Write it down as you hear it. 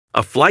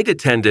A flight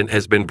attendant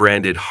has been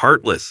branded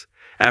heartless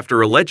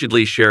after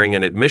allegedly sharing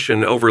an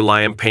admission over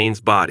Liam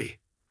Payne's body.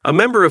 A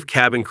member of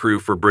cabin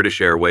crew for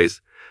British Airways,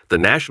 the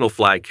national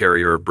flag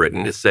carrier of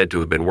Britain, is said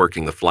to have been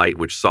working the flight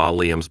which saw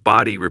Liam's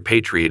body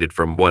repatriated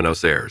from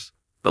Buenos Aires.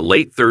 The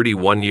late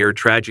 31-year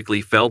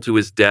tragically fell to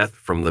his death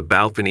from the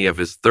balcony of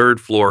his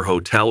third-floor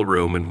hotel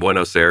room in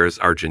Buenos Aires,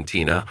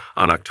 Argentina,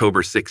 on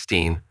October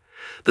 16.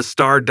 The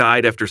star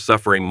died after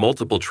suffering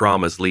multiple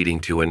traumas leading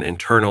to an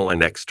internal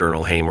and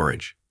external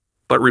haemorrhage.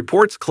 But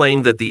reports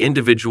claim that the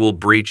individual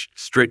breached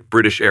strict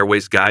British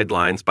Airways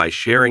guidelines by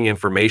sharing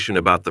information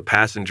about the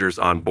passengers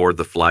on board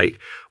the flight,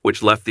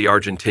 which left the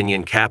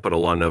Argentinian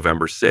capital on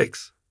November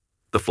 6.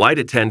 The flight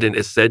attendant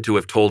is said to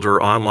have told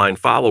her online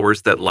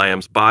followers that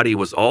Liam's body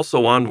was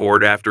also on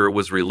board after it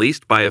was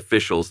released by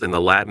officials in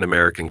the Latin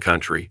American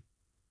country.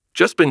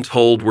 "Just been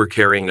told we're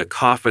carrying a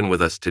coffin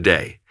with us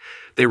today,"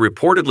 they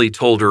reportedly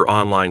told her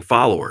online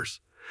followers.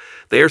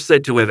 They are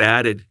said to have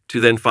added, "to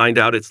then find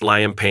out it's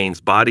Liam Payne's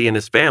body and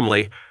his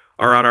family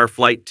are on our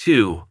flight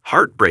too.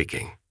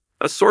 Heartbreaking."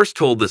 A source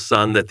told The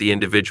Sun that the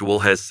individual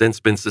has since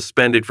been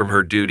suspended from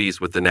her duties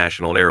with the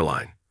national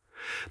airline.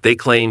 They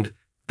claimed,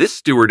 "This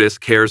stewardess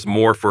cares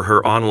more for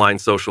her online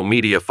social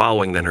media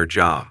following than her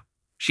job.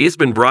 She has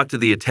been brought to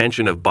the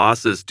attention of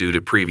bosses due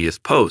to previous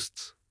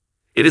posts.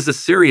 It is a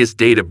serious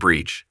data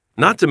breach,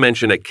 not to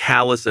mention a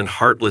callous and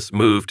heartless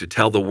move to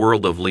tell the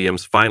world of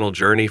Liam's final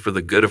journey for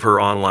the good of her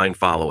online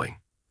following."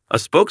 A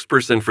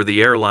spokesperson for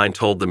the airline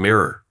told the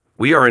Mirror,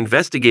 "We are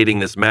investigating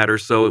this matter,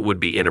 so it would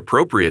be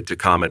inappropriate to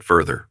comment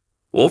further."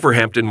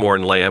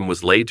 Wolverhampton-born Liam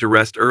was laid to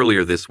rest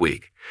earlier this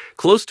week,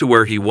 close to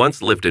where he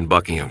once lived in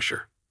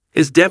Buckinghamshire.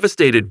 His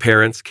devastated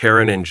parents,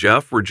 Karen and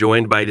Jeff, were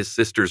joined by his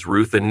sisters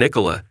Ruth and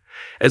Nicola,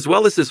 as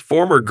well as his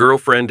former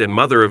girlfriend and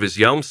mother of his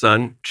young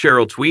son,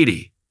 Cheryl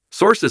Tweedy.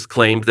 Sources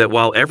claimed that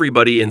while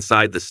everybody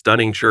inside the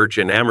stunning church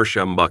in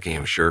Amersham,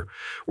 Buckinghamshire,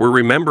 were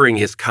remembering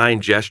his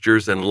kind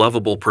gestures and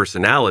lovable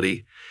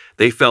personality,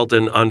 they felt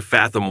an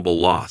unfathomable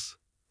loss.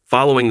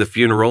 Following the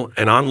funeral,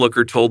 an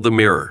onlooker told the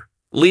Mirror,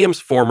 Liam's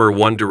former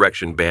One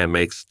Direction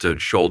bandmates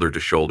stood shoulder to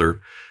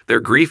shoulder, their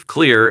grief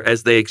clear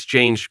as they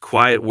exchanged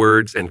quiet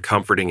words and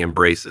comforting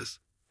embraces.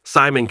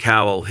 Simon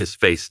Cowell, his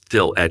face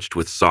still etched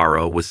with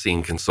sorrow, was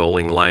seen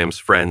consoling Liam's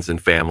friends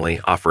and family,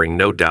 offering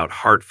no doubt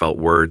heartfelt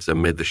words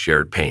amid the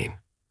shared pain.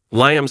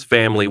 Liam's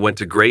family went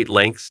to great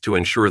lengths to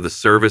ensure the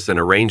service and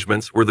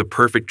arrangements were the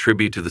perfect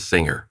tribute to the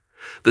singer.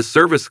 The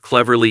service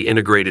cleverly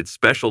integrated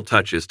special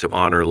touches to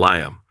honor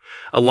Liam,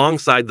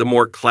 alongside the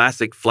more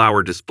classic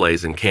flower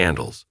displays and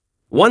candles.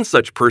 One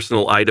such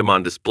personal item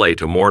on display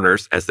to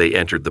mourners as they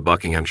entered the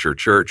Buckinghamshire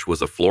church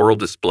was a floral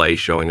display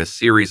showing a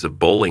series of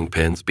bowling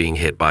pins being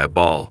hit by a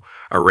ball,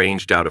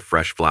 arranged out of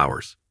fresh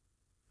flowers.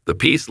 The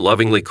piece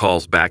lovingly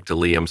calls back to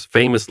Liam's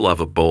famous love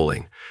of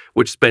bowling,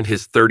 which spent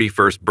his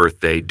 31st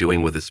birthday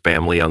doing with his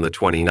family on the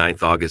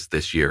 29th August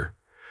this year.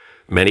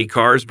 Many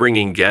cars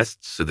bringing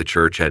guests to the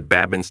church had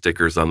Batman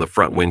stickers on the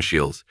front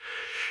windshields,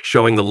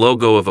 showing the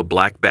logo of a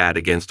black bat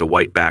against a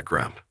white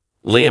background.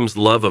 Liam's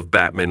love of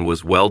Batman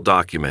was well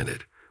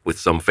documented, with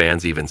some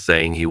fans even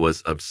saying he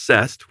was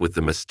obsessed with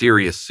the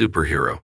mysterious superhero.